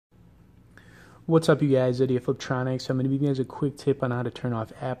What's up, you guys? Eddie at Fliptroniks. I'm going to give you guys a quick tip on how to turn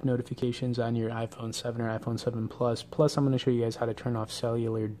off app notifications on your iPhone 7 or iPhone 7 Plus. Plus, I'm going to show you guys how to turn off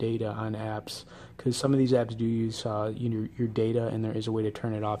cellular data on apps, because some of these apps do use your data, and there is a way to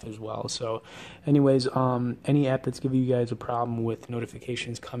turn it off as well. So, anyways, any app that's giving you guys a problem with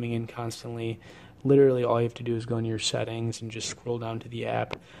notifications coming in constantly, literally all you have to do is go into your settings and just scroll down to the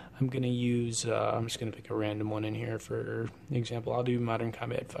app. I'm going to use, I'm just going to pick a random one in here for example. I'll do Modern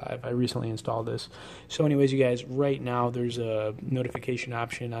Combat 5. I recently installed this. So anyways, you guys, right now there's a notification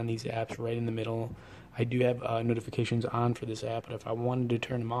option on these apps right in the middle. I do have notifications on for this app, but if I wanted to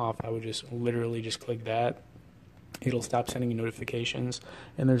turn them off, I would just literally just click that. It'll stop sending you notifications,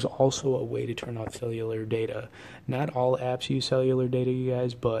 and there's also a way to turn off cellular data. Not all apps use cellular data, you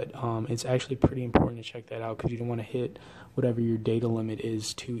guys, but it's actually pretty important to check that out, because you don't want to hit whatever your data limit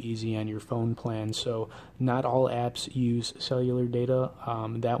is too easy on your phone plan. So not all apps use cellular data.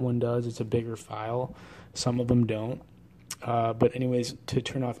 That one does. It's a bigger file. Some of them don't. But anyways, to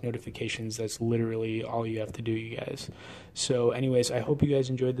turn off notifications, that's literally all you have to do, you guys. So anyways, I hope you guys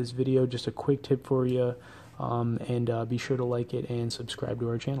enjoyed this video. Just a quick tip for you. And be sure to like it and subscribe to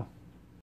our channel.